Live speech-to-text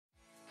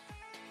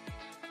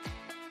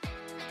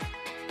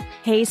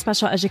Hey,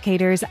 special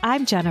educators,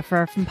 I'm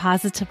Jennifer from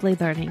Positively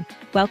Learning.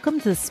 Welcome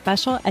to the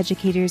Special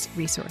Educators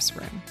Resource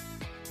Room.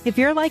 If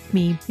you're like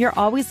me, you're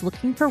always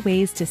looking for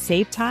ways to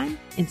save time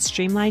and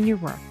streamline your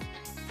work.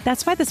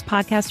 That's why this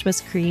podcast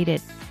was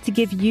created, to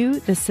give you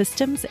the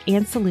systems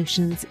and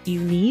solutions you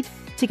need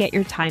to get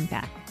your time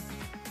back.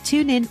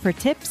 Tune in for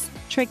tips,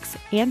 tricks,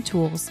 and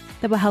tools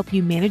that will help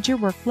you manage your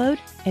workload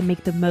and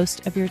make the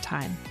most of your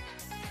time.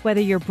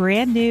 Whether you're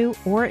brand new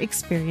or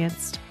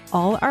experienced,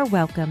 all are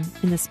welcome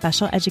in the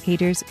Special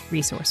Educators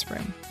Resource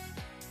Room.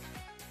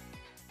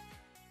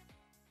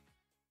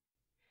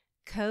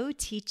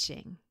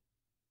 Co-teaching.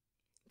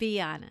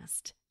 Be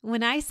honest.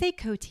 When I say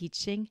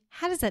co-teaching,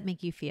 how does that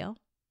make you feel?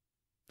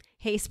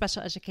 Hey,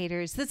 special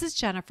educators, this is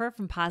Jennifer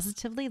from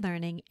Positively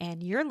Learning,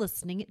 and you're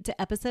listening to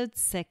episode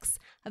 6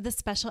 of the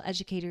Special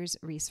Educators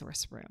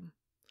Resource Room.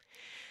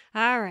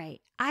 All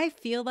right, I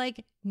feel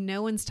like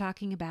no one's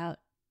talking about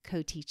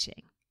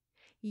co-teaching.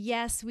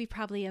 Yes, we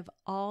probably have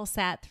all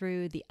sat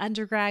through the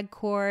undergrad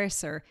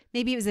course, or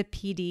maybe it was a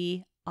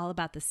PD all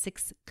about the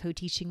 6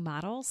 co-teaching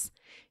models.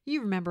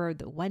 You remember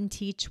the one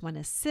teach, one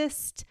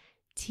assist,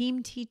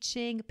 team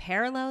teaching,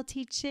 parallel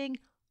teaching,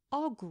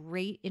 all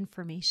great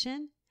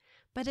information,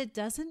 but it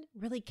doesn't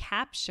really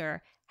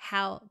capture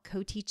how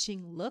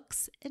co-teaching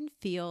looks and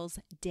feels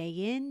day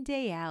in,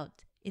 day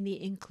out in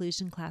the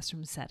inclusion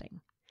classroom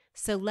setting.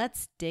 So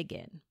let's dig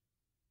in.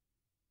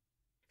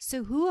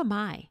 So who am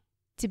I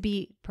to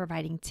be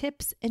providing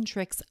tips and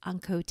tricks on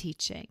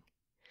co-teaching?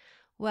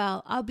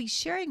 Well, I'll be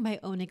sharing my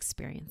own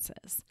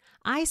experiences.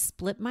 I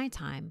split my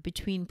time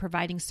between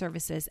providing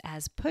services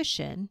as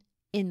push-in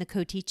in the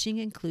co-teaching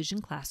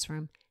inclusion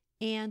classroom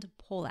and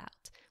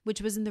pull-out,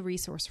 which was in the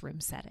resource room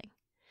setting.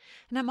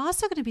 And I'm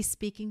also going to be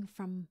speaking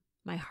from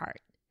my heart.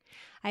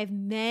 I have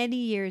many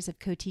years of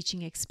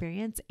co-teaching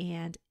experience,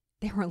 and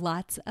there were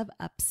lots of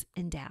ups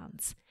and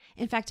downs.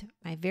 In fact,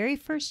 my very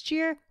first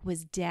year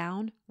was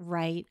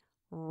downright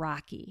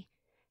rocky.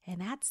 And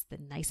that's the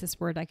nicest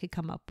word I could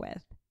come up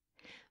with.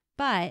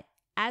 But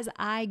as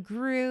I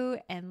grew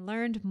and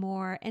learned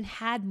more and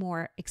had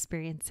more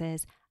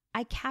experiences,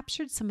 I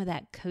captured some of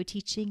that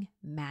co-teaching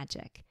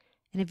magic.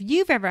 And if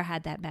you've ever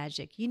had that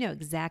magic, you know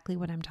exactly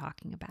what I'm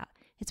talking about.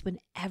 It's when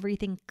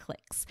everything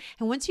clicks.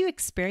 And once you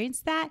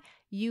experience that,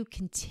 you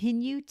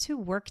continue to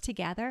work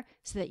together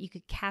so that you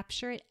could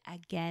capture it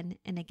again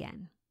and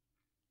again.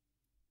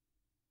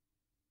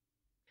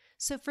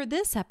 So for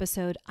this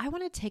episode, I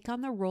want to take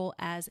on the role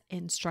as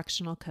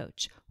instructional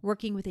coach,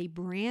 working with a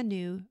brand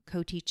new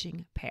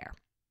co-teaching pair.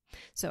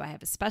 So I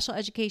have a special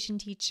education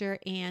teacher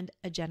and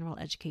a general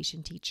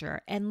education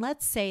teacher. And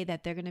let's say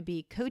that they're going to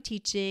be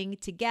co-teaching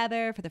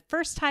together for the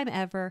first time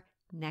ever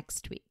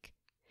next week.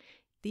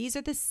 These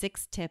are the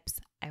 6 tips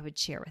I would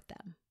share with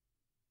them.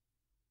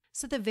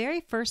 So the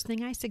very first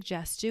thing I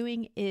suggest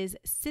doing is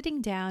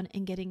sitting down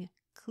and getting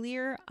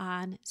clear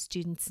on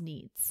students'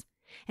 needs.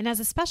 And as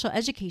a special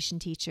education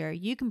teacher,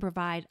 you can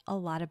provide a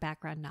lot of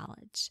background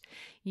knowledge.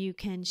 You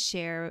can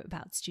share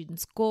about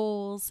students'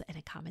 goals and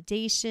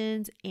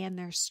accommodations and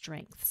their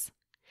strengths.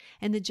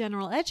 And the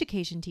general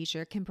education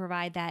teacher can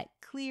provide that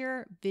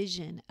clear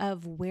vision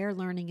of where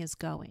learning is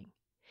going.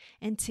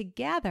 And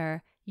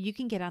together, you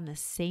can get on the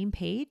same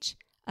page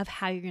of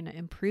how you're going to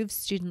improve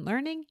student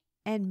learning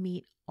and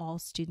meet all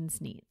students'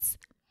 needs.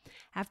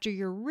 After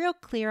you're real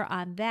clear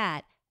on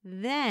that,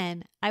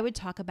 then I would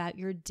talk about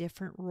your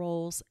different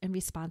roles and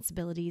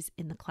responsibilities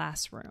in the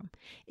classroom.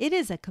 It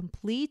is a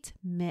complete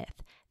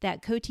myth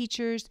that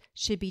co-teachers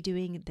should be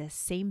doing the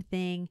same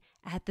thing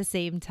at the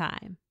same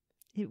time.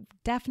 It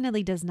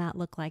definitely does not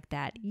look like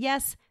that.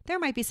 Yes, there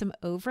might be some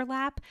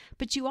overlap,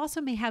 but you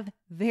also may have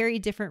very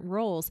different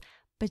roles,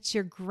 but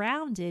you're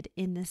grounded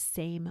in the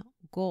same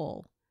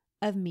goal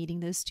of meeting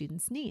those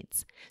students'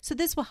 needs. So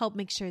this will help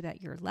make sure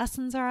that your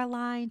lessons are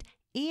aligned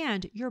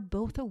and you're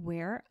both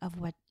aware of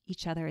what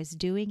each other is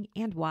doing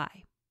and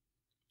why.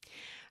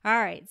 All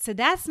right, so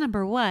that's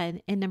number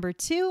 1. And number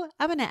 2,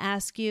 I'm going to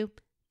ask you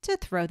to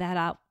throw that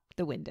out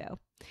the window.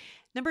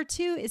 Number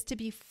 2 is to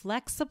be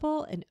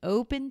flexible and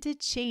open to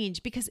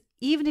change, because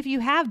even if you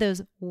have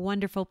those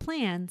wonderful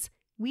plans,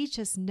 we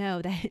just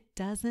know that it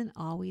doesn't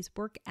always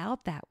work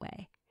out that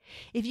way.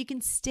 If you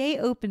can stay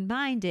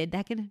open-minded,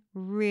 that can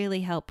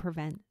really help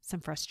prevent some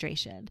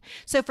frustration.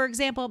 So for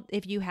example,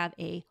 if you have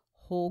a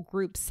whole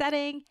group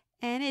setting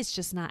and it's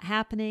just not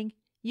happening,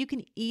 you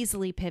can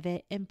easily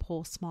pivot and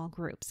pull small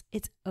groups.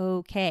 It's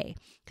okay,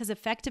 because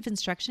effective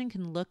instruction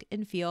can look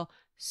and feel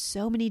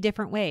so many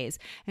different ways.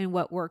 And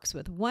what works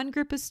with one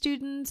group of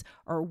students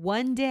or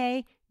one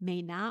day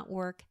may not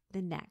work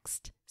the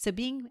next. So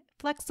being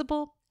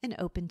flexible and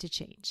open to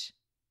change.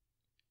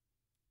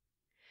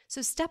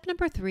 So step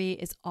number 3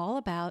 is all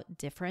about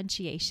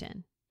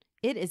differentiation.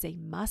 It is a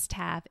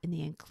must-have in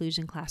the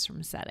inclusion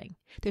classroom setting.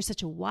 There's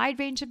such a wide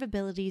range of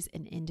abilities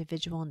and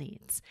individual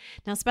needs.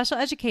 Now, special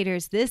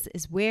educators, this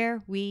is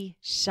where we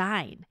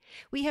shine.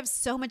 We have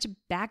so much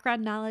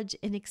background knowledge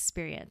and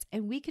experience,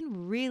 and we can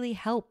really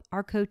help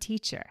our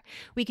co-teacher.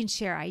 We can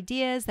share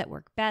ideas that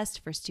work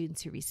best for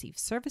students who receive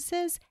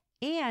services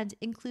and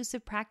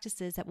inclusive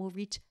practices that will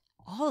reach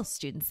all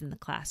students in the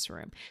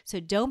classroom. So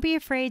don't be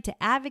afraid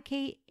to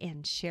advocate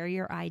and share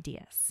your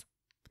ideas.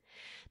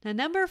 Now,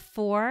 number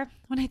 4,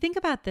 when I think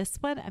about this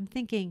one, I'm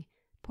thinking,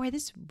 boy,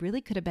 this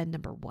really could have been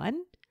number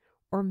 1,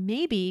 or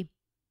maybe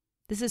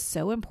this is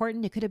so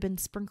important it could have been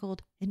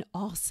sprinkled in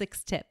all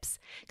 6 tips,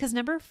 because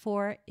number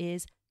 4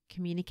 is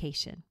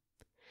communication.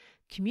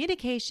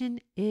 Communication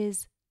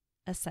is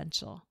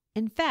essential.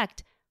 In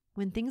fact,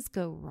 when things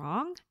go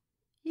wrong,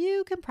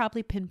 you can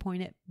probably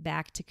pinpoint it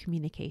back to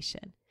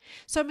communication.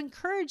 So I'm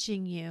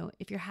encouraging you,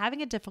 if you're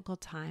having a difficult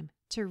time,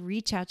 to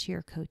reach out to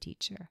your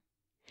co-teacher.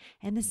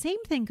 And the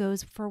same thing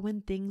goes for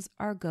when things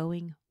are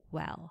going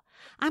well.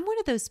 I'm one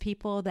of those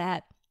people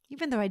that,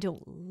 even though I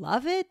don't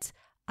love it,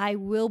 I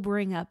will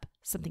bring up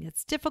something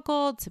that's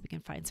difficult so we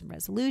can find some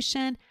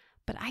resolution,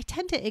 but I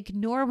tend to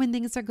ignore when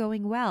things are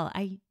going well.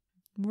 I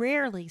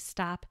rarely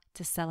stop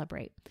to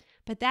celebrate.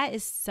 But that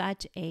is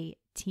such a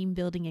team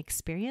building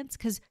experience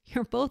because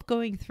you're both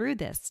going through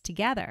this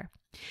together.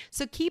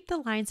 So keep the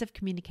lines of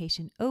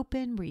communication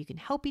open where you can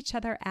help each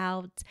other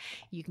out.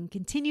 You can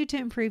continue to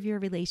improve your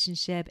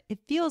relationship. It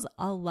feels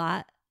a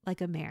lot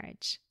like a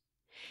marriage.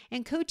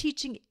 And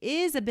co-teaching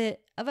is a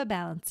bit of a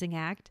balancing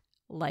act,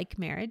 like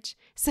marriage.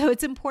 So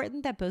it's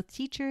important that both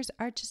teachers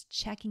are just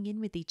checking in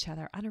with each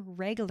other on a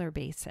regular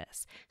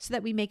basis so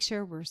that we make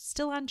sure we're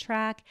still on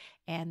track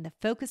and the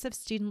focus of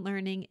student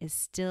learning is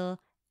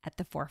still at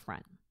the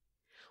forefront.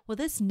 Well,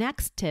 this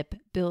next tip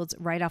builds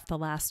right off the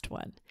last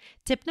one.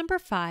 Tip number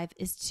 5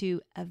 is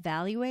to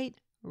evaluate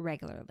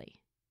regularly.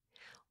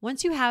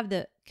 Once you have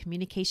the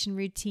communication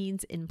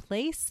routines in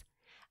place,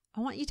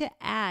 I want you to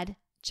add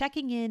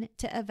checking in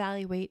to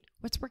evaluate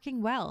what's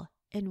working well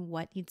and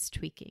what needs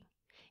tweaking.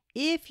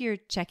 If you're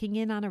checking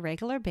in on a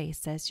regular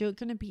basis, you're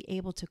going to be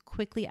able to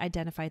quickly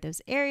identify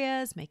those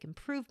areas, make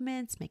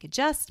improvements, make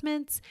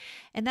adjustments,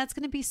 and that's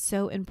going to be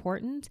so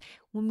important.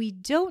 When we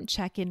don't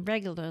check in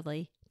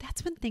regularly,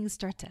 that's when things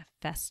start to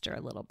fester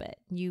a little bit.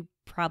 You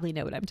probably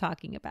know what I'm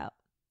talking about.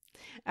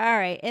 All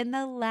right, and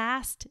the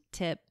last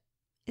tip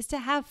is to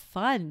have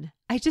fun.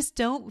 I just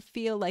don't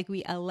feel like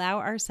we allow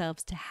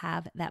ourselves to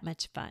have that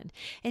much fun.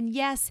 And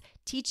yes,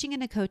 teaching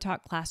in a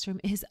co-taught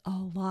classroom is a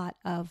lot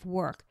of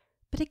work,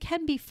 but it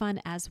can be fun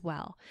as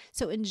well.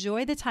 So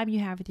enjoy the time you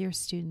have with your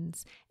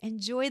students.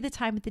 Enjoy the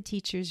time with the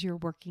teachers you're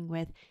working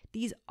with.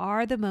 These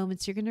are the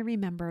moments you're going to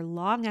remember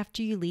long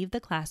after you leave the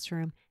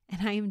classroom,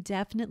 and I am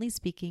definitely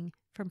speaking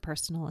from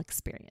personal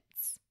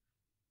experience.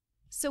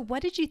 So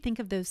what did you think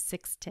of those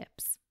 6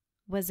 tips?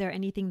 Was there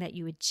anything that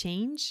you would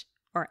change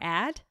or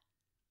add?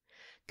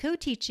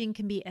 Co-teaching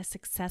can be a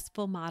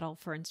successful model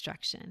for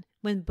instruction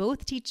when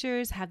both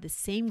teachers have the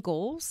same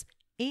goals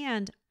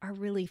and are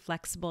really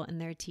flexible in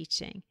their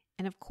teaching.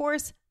 And of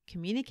course,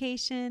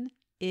 communication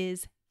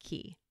is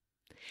key.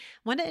 I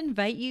want to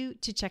invite you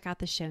to check out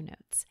the show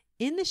notes.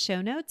 In the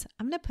show notes,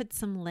 I'm going to put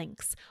some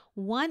links.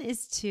 One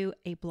is to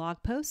a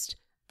blog post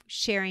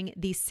sharing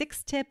these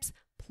 6 tips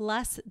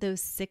plus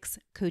those 6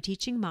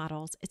 co-teaching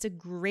models. It's a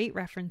great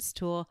reference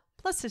tool,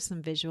 plus there's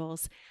some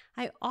visuals.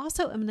 I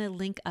also am going to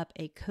link up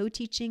a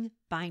co-teaching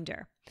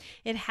binder.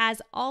 It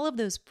has all of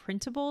those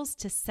printables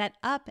to set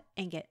up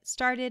and get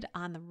started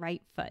on the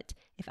right foot.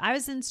 If I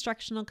was an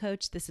instructional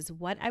coach, this is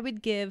what I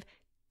would give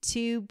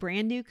to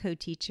brand new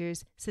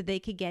co-teachers so they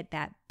could get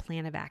that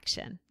plan of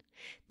action.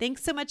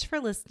 Thanks so much for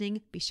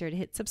listening. Be sure to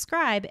hit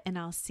subscribe, and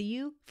I'll see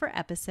you for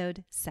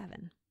episode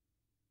 7.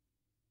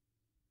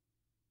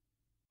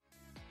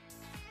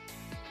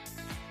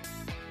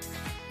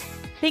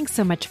 Thanks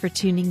so much for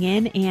tuning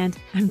in, and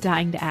I'm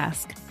dying to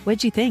ask,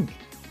 what'd you think?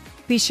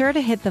 Be sure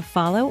to hit the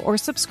follow or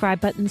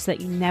subscribe button so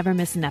that you never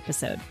miss an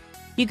episode.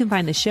 You can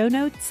find the show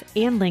notes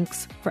and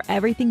links for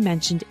everything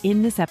mentioned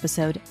in this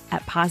episode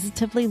at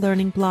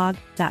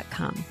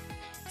positivelylearningblog.com.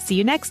 See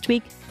you next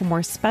week for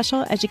more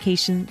special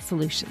education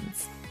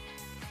solutions.